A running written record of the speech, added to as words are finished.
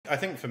I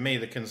think for me,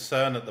 the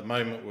concern at the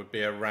moment would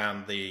be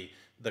around the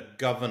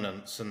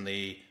governance and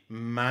the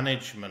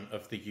management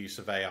of the use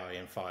of AI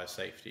in fire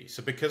safety.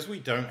 So because we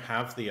don't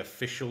have the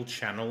official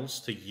channels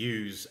to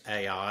use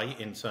AI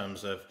in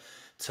terms of,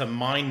 to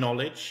my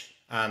knowledge,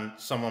 and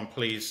someone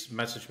please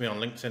message me on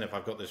LinkedIn if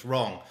I've got this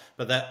wrong,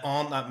 but there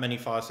aren't that many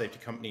fire safety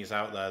companies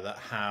out there that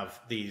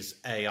have these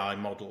AI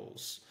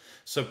models.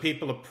 So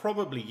people are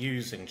probably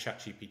using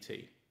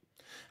ChatGPT.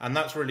 And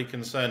that's really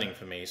concerning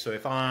for me. So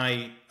if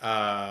I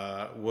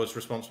was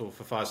responsible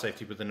for fire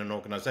safety within an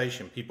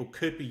organization, people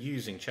could be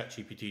using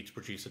ChatGPT to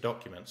produce a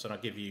document. And I'll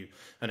give you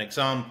an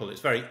example.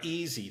 It's very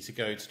easy to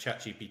go to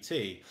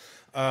ChatGPT.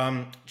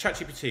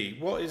 ChatGPT,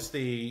 what is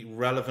the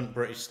relevant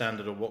British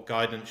standard, or what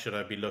guidance should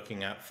I be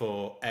looking at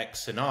for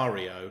X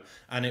scenario?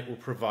 And it will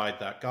provide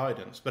that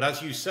guidance. But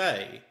as you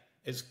say,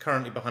 it's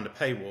currently behind a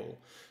paywall.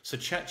 So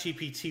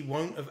ChatGPT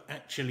won't have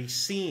actually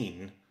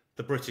seen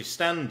the British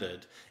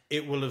standard.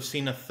 It will have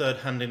seen a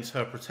third-hand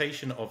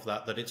interpretation of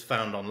that it's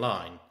found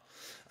online.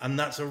 And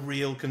that's a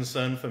real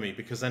concern for me,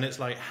 because then it's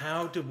like,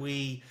 how do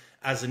we,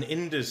 as an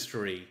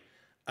industry,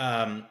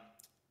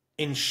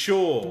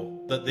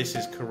 ensure that this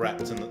is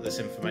correct and that this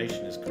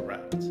information is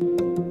correct?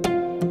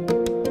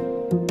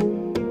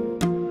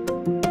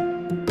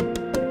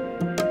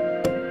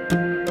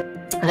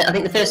 I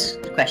think the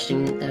first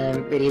question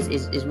really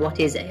is what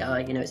is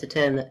AI? You know, it's a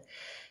term that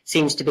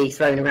seems to be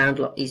thrown around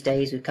a lot these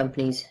days, with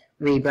companies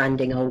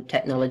rebranding old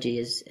technology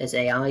as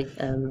AI.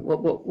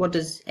 What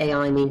does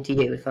AI mean to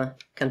you? If I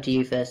come to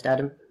you first,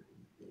 Adam.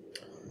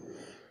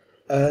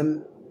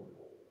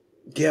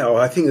 Yeah, well,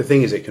 I think the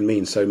thing is, it can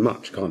mean so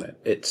much, can't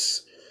it?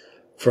 It's,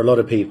 for a lot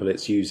of people,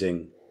 it's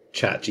using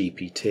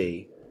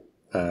ChatGPT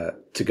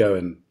to go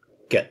and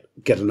get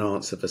an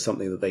answer for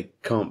something that they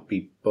can't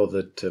be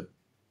bothered to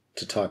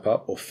type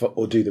up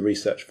or do the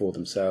research for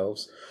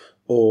themselves,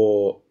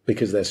 or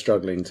because they're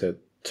struggling to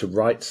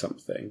write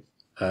something.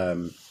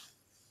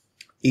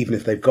 Even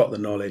if they've got the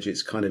knowledge,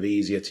 it's kind of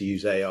easier to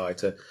use AI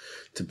to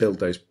build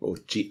those, or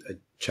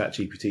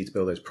ChatGPT to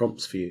build those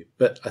prompts for you.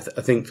 But I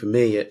think for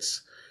me,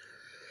 it's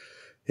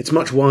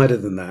much wider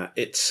than that.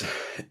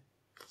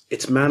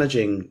 It's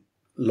managing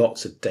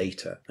lots of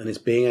data, and it's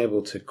being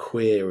able to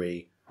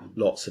query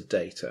lots of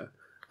data.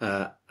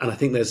 And I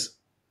think there's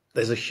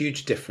a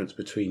huge difference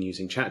between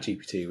using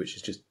ChatGPT, which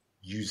is just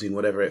using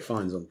whatever it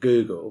finds on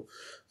Google,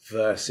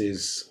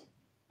 versus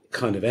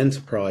kind of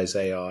enterprise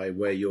AI,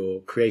 where you're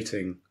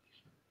creating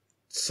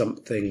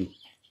something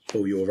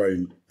for your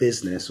own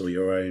business or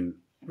your own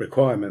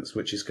requirements,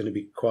 which is going to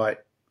be quite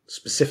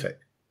specific.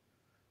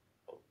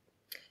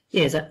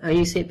 Yeah, is that how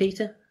you see it,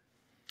 Peter?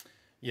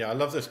 Yeah, I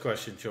love this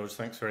question, George.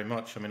 Thanks very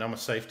much. I mean, I'm a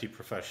safety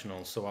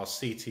professional, so our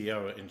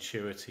CTO at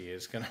Intuity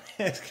is going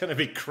to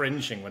be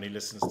cringing when he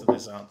listens to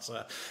this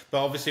answer.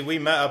 But obviously, we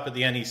met up at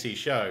the NEC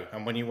show,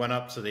 and when you went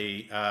up to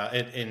the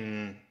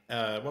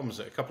when was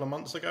it, a couple of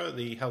months ago,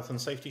 the health and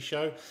safety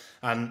show,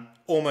 and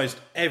almost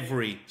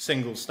every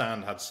single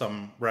stand had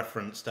some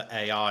reference to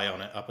AI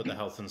on it up at the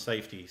health and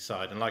safety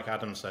side. And like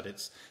Adam said,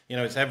 it's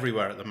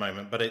everywhere at the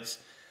moment, but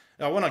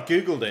when I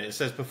Googled it, it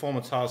says perform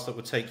a task that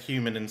would take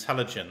human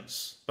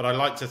intelligence. But I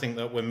like to think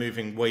that we're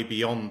moving way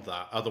beyond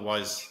that.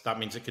 Otherwise, that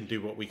means it can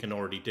do what we can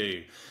already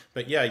do.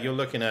 But yeah, you're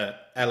looking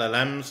at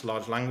LLMs,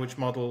 large language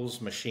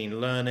models,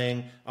 machine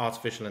learning,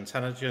 artificial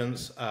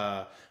intelligence,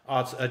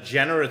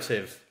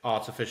 generative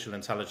artificial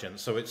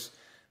intelligence. So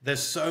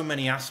there's so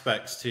many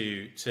aspects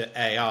to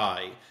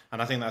AI.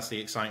 And I think that's the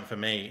exciting for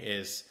me,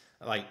 is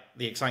like,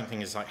 the exciting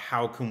thing is like,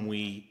 how can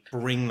we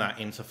bring that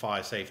into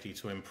fire safety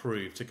to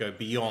improve, to go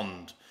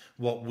beyond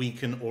what we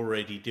can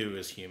already do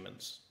as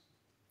humans?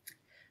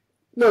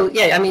 Well,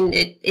 yeah, I mean,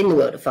 in the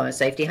world of fire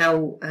safety,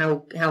 how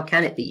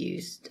can it be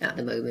used at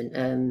the moment?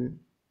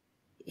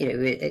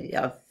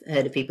 I've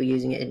heard of people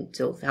using it in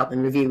sort of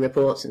helping review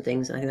reports and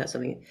things. And I think that's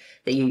something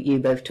that you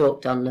both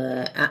talked on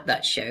at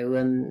that show.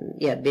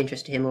 Yeah, it'd be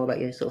interesting to hear more about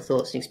your sort of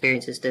thoughts and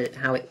experiences to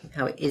how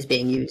it is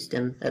being used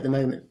at the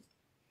moment.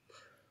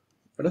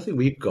 But I think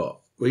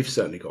we've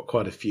certainly got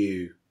quite a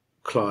few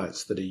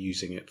clients that are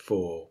using it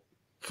for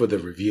the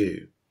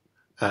review,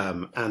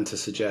 and to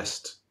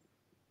suggest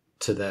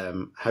to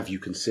them, have you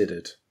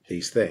considered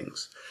these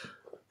things?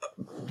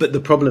 But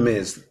the problem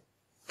is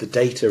the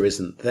data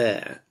isn't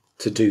there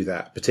to do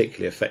that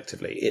particularly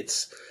effectively.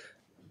 It's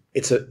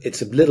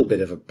a little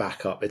bit of a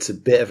backup. It's a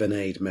bit of an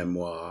aid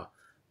memoir.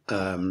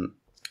 And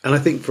I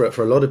think for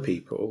a lot of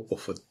people, or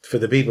for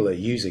the people that are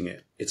using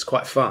it, it's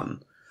quite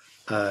fun.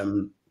 I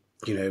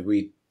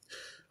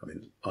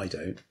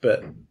don't,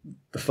 but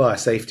the fire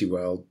safety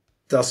world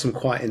does some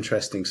quite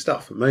interesting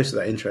stuff. And most of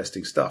that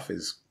interesting stuff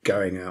is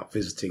going out,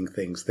 visiting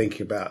things,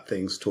 thinking about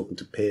things, talking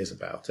to peers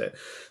about it.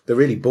 The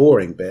really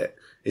boring bit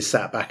is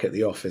sat back at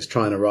the office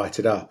trying to write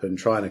it up and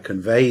trying to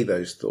convey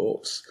those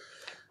thoughts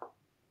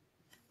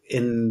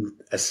in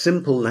as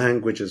simple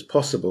language as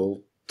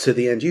possible to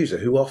the end user,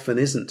 who often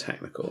isn't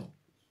technical.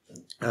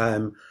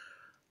 And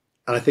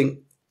I think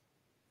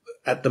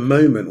at the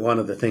moment, one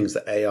of the things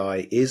that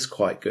AI is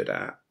quite good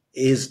at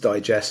is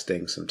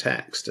digesting some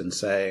text and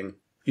saying,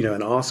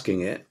 and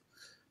asking it,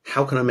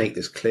 how can I make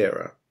this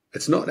clearer?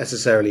 It's not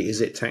necessarily,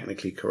 is it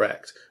technically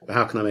correct, but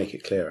how can I make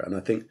it clearer? And I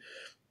think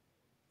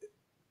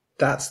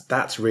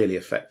that's really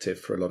effective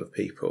for a lot of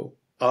people.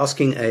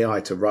 Asking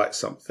AI to write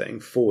something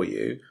for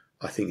you,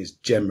 I think, is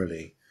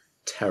generally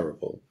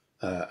terrible.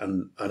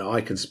 And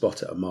I can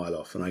spot it a mile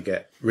off, and I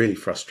get really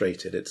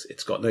frustrated.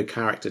 It's got no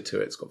character to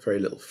it. It's got very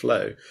little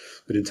flow.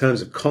 But in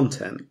terms of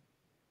content,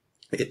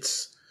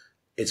 it's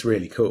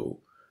really cool.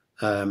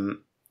 But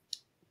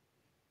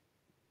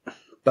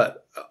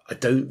I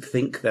don't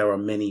think there are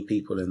many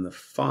people in the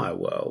fire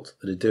world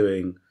that are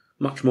doing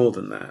much more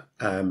than that.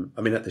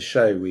 I mean, at the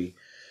show, we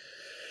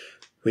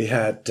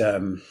had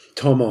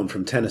Tom on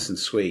from Tennyson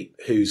Sweet,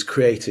 who's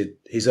created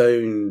his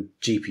own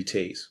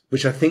GPTs,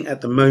 which I think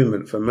at the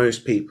moment for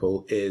most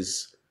people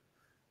is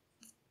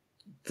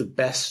the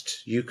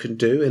best you can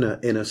do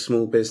in a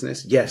small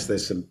business. Yes,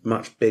 there's some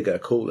much bigger,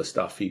 cooler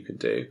stuff you can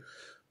do.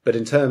 But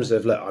in terms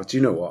of, look, do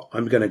you know what?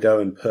 I'm going to go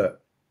and put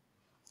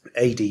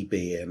ADB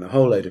in, a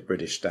whole load of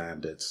British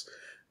standards,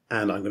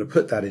 and I'm going to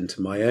put that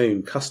into my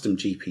own custom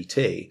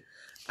GPT.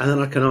 And then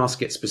I can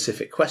ask it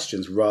specific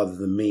questions rather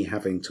than me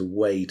having to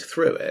wade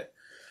through it.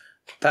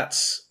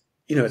 That's,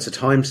 it's a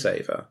time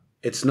saver.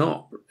 It's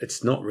not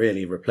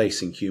really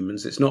replacing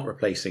humans. It's not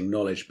replacing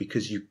knowledge,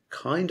 because you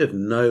kind of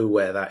know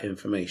where that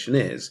information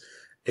is.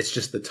 It's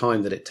just the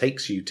time that it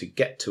takes you to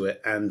get to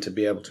it and to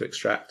be able to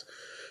extract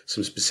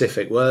some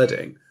specific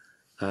wording.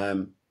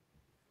 So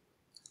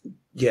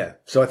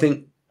I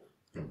think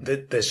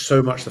that there's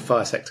so much the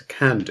fire sector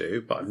can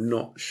do, but I'm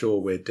not sure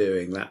we're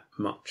doing that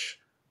much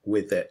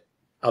with it,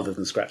 other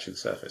than scratching the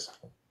surface.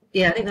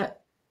 Yeah, I think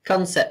that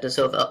concept of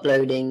sort of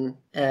uploading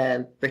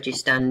British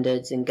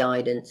standards and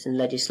guidance and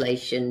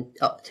legislation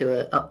up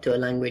to a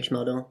language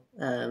model,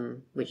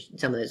 which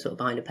some of it's sort of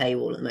behind a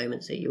paywall at the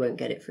moment, so you won't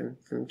get it from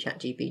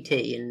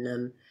ChatGPT,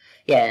 and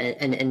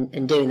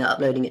and doing that,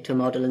 uploading it to a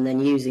model, and then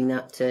using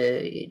that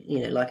to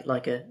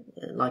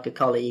like a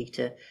colleague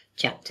to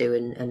chat to,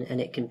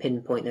 and it can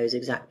pinpoint those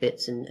exact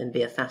bits and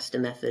be a faster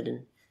method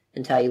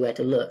and tell you where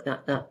to look.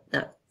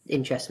 That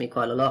interests me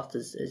quite a lot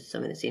as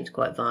something that seems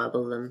quite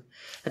viable.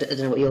 I don't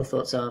know what your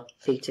thoughts are,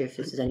 Peter, if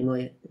there's any more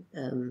you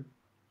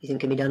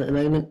think can be done at the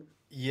moment.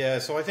 Yeah,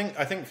 so I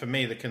think for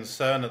me the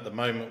concern at the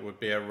moment would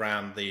be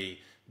around the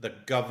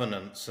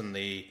governance and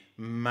the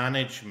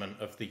management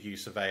of the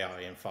use of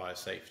AI in fire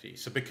safety.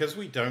 So because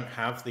we don't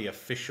have the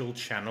official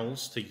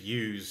channels to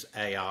use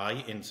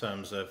AI in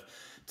terms of,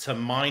 to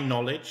my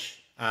knowledge,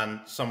 and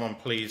someone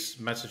please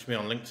message me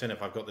on LinkedIn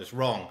if I've got this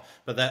wrong,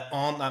 but there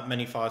aren't that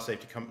many fire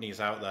safety companies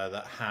out there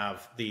that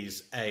have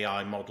these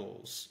AI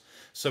models.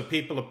 So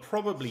people are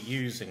probably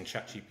using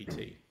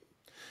ChatGPT.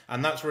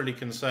 And that's really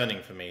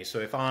concerning for me. So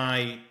if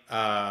I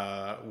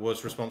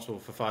was responsible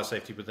for fire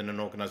safety within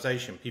an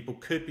organization, people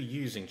could be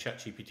using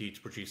ChatGPT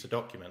to produce the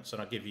documents.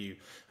 And I'll give you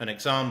an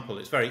example.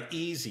 It's very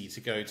easy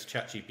to go to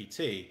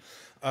ChatGPT.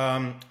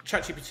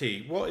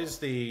 ChatGPT, what is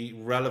the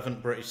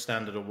relevant British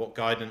standard, or what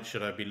guidance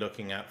should I be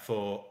looking at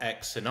for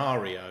X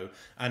scenario?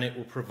 And it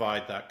will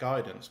provide that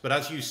guidance. But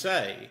as you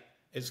say,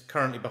 it's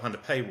currently behind a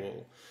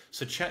paywall.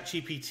 So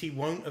ChatGPT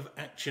won't have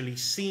actually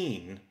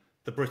seen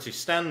the British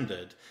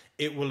standard.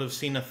 It will have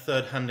seen a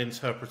third-hand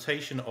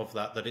interpretation of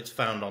that it's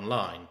found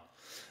online.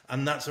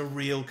 And that's a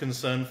real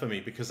concern for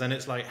me, because then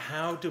it's like,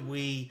 how do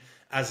we,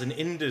 as an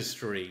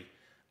industry,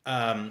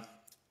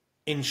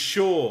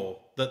 ensure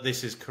that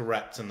this is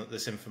correct and that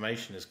this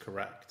information is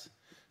correct?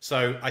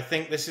 So I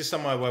think this is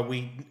somewhere where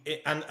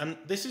and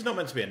this is not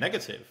meant to be a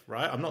negative,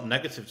 right? I'm not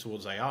negative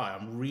towards AI.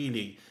 I'm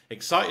really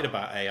excited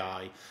about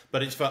AI,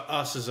 but it's for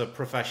us as a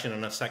profession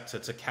and a sector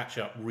to catch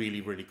up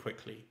really, really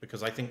quickly,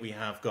 because I think we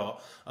have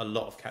got a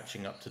lot of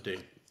catching up to do.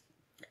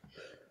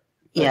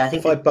 Yeah, I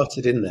think if I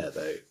butted in there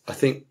though, I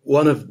think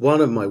one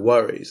of my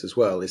worries as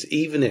well is,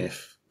 even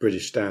if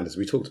British standards,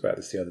 we talked about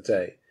this the other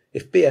day,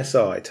 if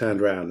BSI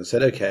turned around and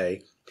said,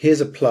 okay,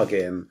 here's a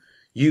plugin,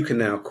 you can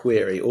now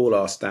query all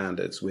our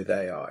standards with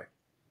AI.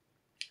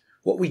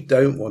 What we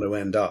don't want to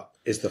end up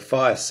is the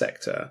fire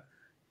sector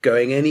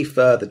going any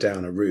further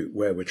down a route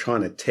where we're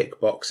trying to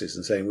tick boxes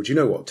and saying, well, do you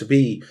know what, to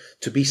be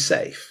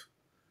safe,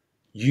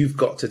 you've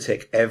got to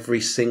tick every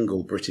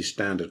single British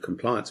standard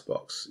compliance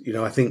box.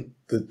 I think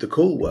the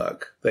cool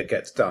work that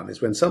gets done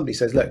is when somebody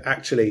says, look,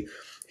 actually,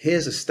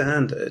 here's a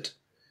standard,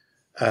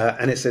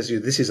 and it says,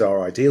 this is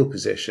our ideal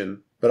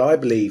position, but I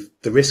believe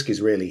the risk is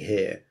really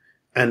here.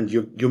 And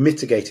you're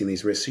mitigating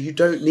these risks, so you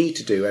don't need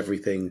to do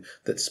everything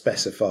that's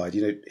specified,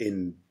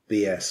 in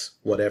BS,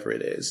 whatever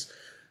it is.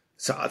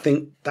 So I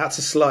think that's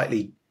a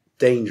slightly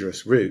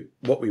dangerous route.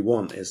 What we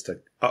want is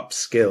to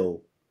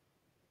upskill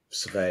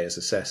surveyors,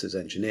 assessors,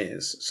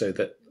 engineers, so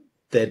that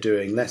they're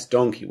doing less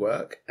donkey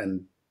work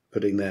and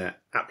putting their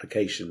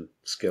application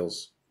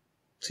skills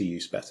to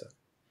use better.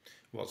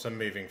 Well, so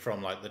moving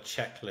from like the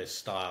checklist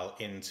style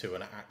into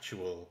an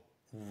actual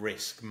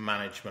risk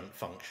management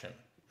function.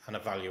 An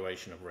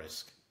evaluation of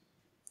risk.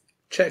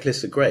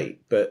 Checklists are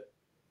great, but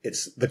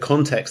it's the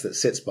context that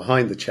sits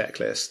behind the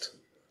checklist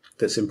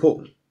that's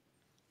important.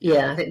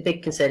 Yeah, I think the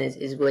big concern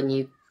is when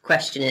you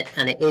question it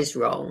and it is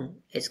wrong,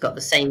 it's got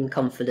the same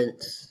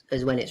confidence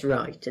as when it's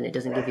right, and it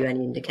doesn't give you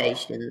any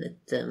indication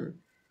that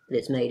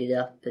it's made it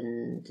up.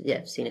 And yeah,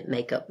 I've seen it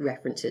make up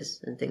references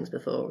and things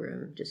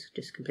before,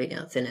 just completely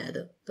out of thin air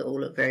that all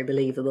look very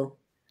believable.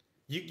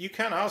 You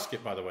can ask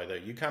it, by the way, though.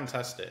 You can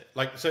test it.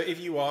 Like, so if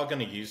you are going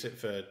to use it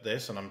for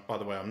this, and by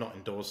the way, I'm not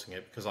endorsing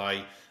it because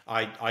I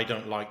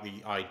don't like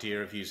the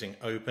idea of using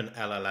open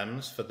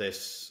LLMs for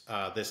this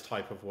this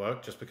type of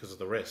work just because of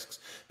the risks.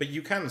 But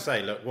you can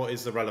say, look, what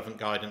is the relevant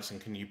guidance, and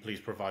can you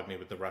please provide me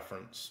with the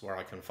reference where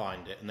I can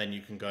find it? And then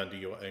you can go and do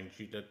your own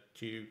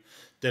due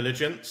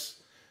diligence.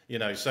 You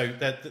know, so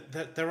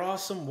there are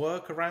some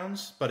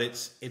workarounds, but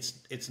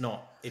it's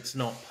not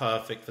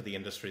perfect for the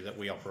industry that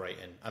we operate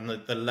in, and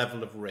the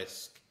level of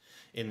risk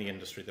in the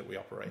industry that we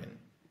operate in.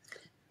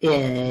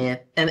 Yeah.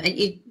 And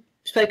you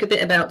spoke a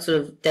bit about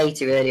sort of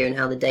data earlier and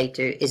how the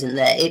data isn't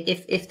there.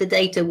 If the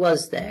data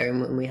was there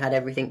and we had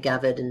everything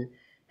gathered, and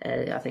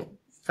I think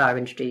fire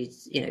industry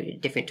is, you know,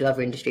 different to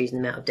other industries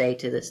in the amount of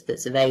data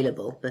that's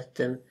available, but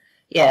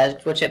yeah,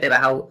 I watch a bit about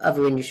how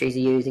other industries are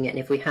using it, and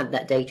if we had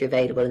that data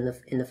available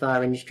in the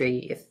fire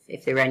industry,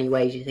 if there are any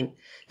ways you think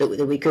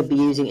that we could be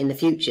using it in the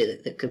future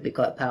that could be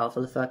quite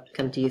powerful. If I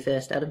come to you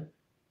first, Adam.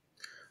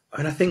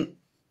 And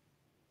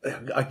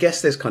I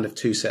guess there's kind of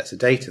two sets of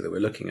data that we're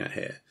looking at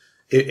here.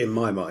 In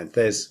my mind,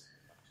 there's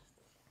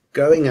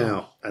going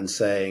out and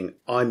saying,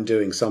 I'm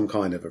doing some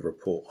kind of a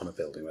report on a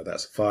building, whether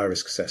that's a fire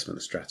risk assessment,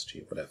 a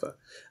strategy, whatever.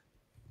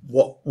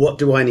 What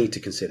do I need to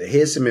consider?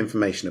 Here's some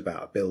information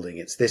about a building.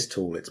 It's this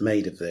tool. It's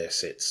made of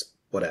this. It's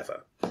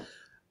whatever.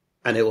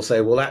 And it will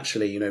say, well,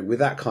 actually, you know, with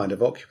that kind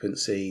of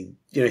occupancy,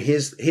 you know,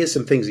 here's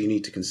some things you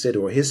need to consider,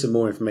 or here's some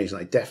more information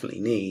I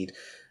definitely need.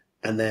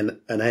 And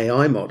then an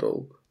AI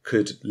model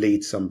could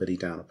lead somebody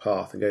down a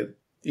path and go,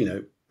 you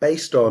know,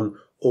 based on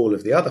all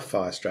of the other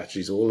fire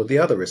strategies, all of the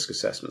other risk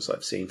assessments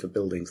I've seen for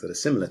buildings that are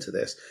similar to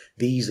this,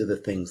 these are the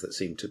things that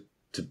seem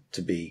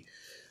to be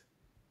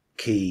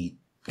key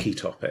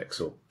topics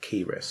or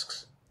key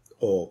risks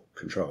or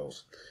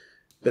controls.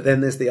 But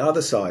then there's the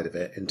other side of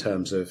it in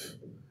terms of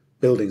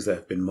buildings that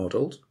have been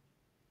modelled,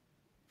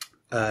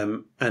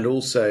 and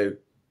also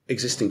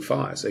existing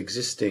fires,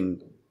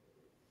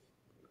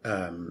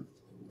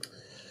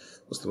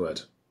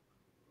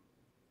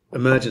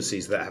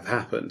 emergencies that have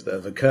happened, that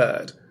have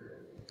occurred,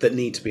 that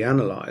need to be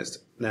analysed.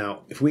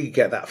 Now, if we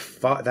get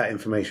that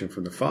information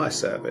from the fire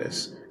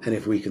service, and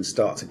if we can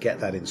start to get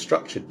that in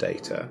structured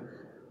data,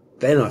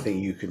 then I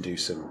think you can do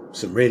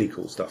some really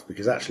cool stuff,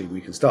 because actually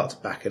we can start to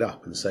back it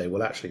up and say,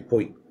 well, actually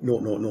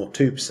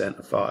 0.0002%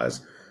 of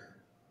fires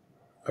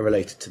are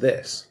related to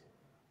this.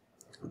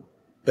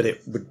 But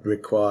it would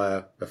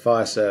require the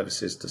fire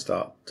services to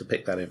start to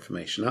pick that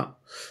information up.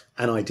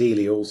 And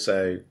ideally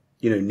also,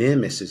 you know, near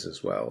misses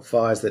as well,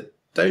 fires that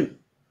the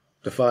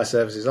fire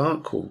services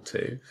aren't called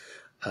to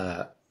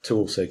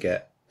also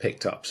get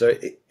picked up. So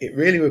it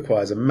really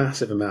requires a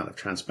massive amount of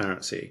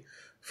transparency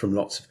from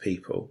lots of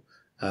people.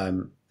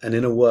 And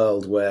in a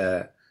world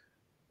where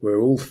we're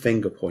all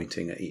finger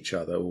pointing at each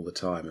other all the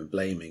time and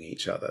blaming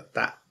each other,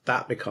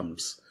 that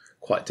becomes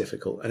quite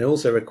difficult. And it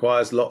also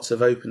requires lots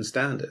of open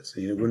standards.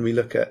 You know, when we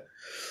look at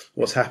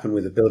what's happened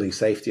with the Building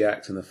Safety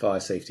Act and the Fire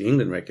Safety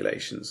England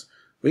regulations,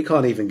 we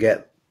can't even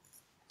get,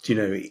 you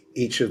know,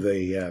 each of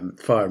the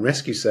fire and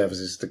rescue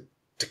services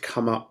to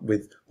come up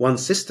with one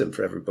system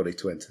for everybody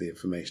to enter the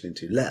information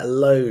into, let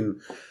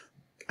alone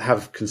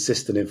have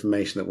consistent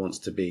information that wants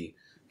to be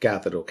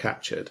gathered or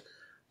captured.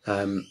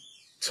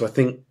 So I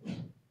think,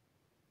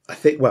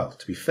 well,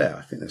 to be fair,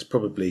 I think there's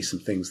probably some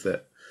things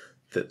that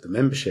the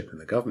membership and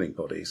the governing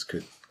bodies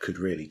could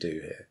really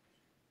do here.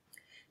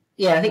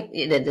 Yeah, I think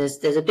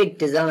there's a big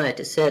desire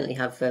to certainly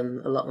have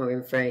a lot more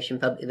information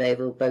publicly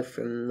available, both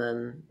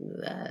from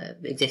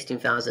existing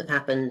fires that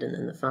happened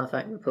and the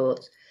firefighting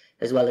reports,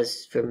 as well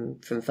as from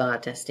fire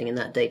testing and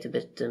that data.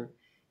 But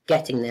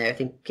getting there, I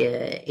think,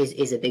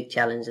 is a big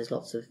challenge. There's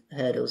lots of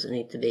hurdles that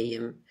need to be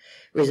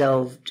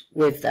resolved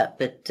with that.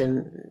 But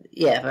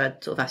yeah, if I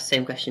sort of ask the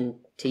same question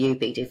to you,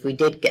 Peter, if we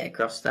did get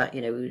across that,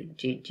 you know,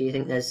 do you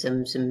think there's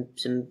some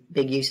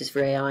big uses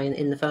for AI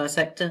in the fire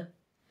sector?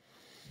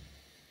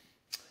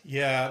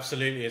 Yeah,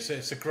 absolutely.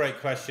 It's a great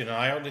question.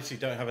 I honestly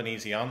don't have an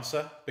easy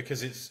answer,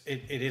 because it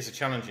is a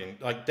challenging.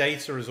 Like,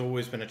 data has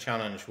always been a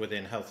challenge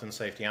within health and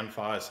safety and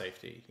fire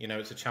safety. You know,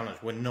 it's a challenge.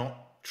 We're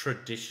not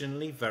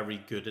traditionally very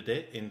good at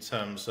it in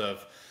terms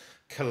of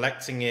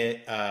collecting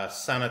it,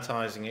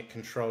 sanitizing it,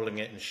 controlling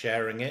it, and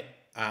sharing it.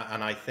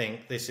 And I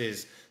think this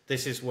is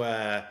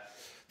where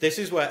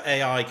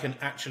AI can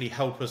actually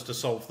help us to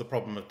solve the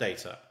problem of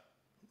data.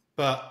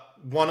 But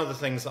one of the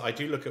things that I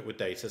do look at with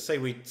data, say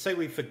we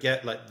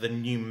forget like the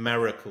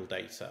numerical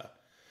data,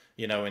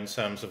 you know, in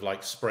terms of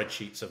like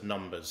spreadsheets of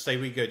numbers. Say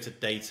we go to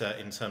data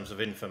in terms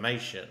of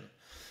information.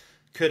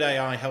 Could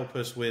AI help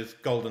us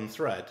with golden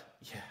thread?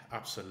 Yeah,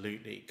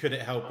 absolutely. Could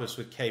it help us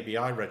with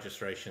KBI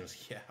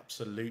registrations? Yeah,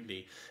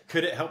 absolutely.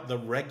 Could it help the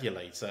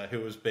regulator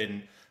who has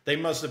been, they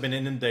must have been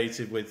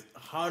inundated with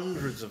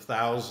hundreds of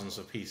thousands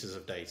of pieces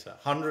of data,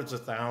 hundreds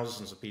of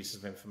thousands of pieces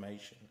of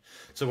information,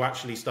 to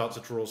actually start to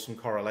draw some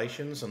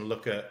correlations and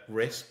look at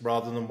risk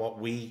rather than what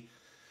we,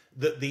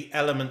 the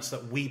elements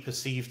that we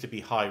perceive to be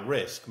high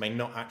risk may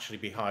not actually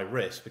be high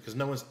risk, because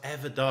no one's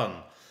ever done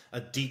a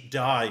deep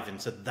dive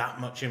into that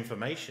much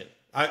information.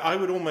 I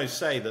would almost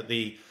say that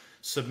the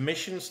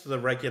submissions to the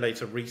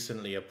regulator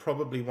recently are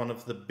probably one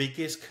of the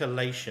biggest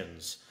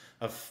collations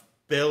of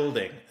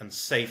building and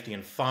safety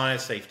and fire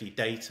safety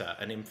data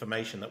and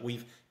information that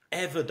we've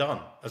ever done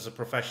as a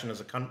profession,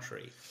 as a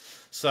country.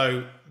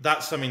 So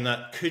that's something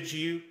that, could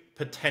you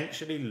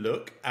potentially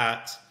look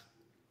at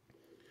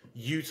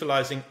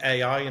utilizing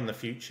AI in the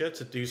future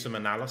to do some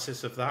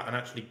analysis of that and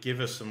actually give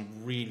us some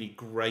really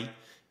great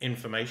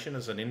information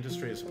as an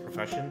industry, as a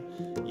profession?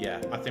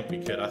 Yeah, I think we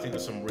could. I think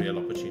there's some real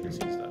opportunities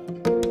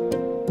there.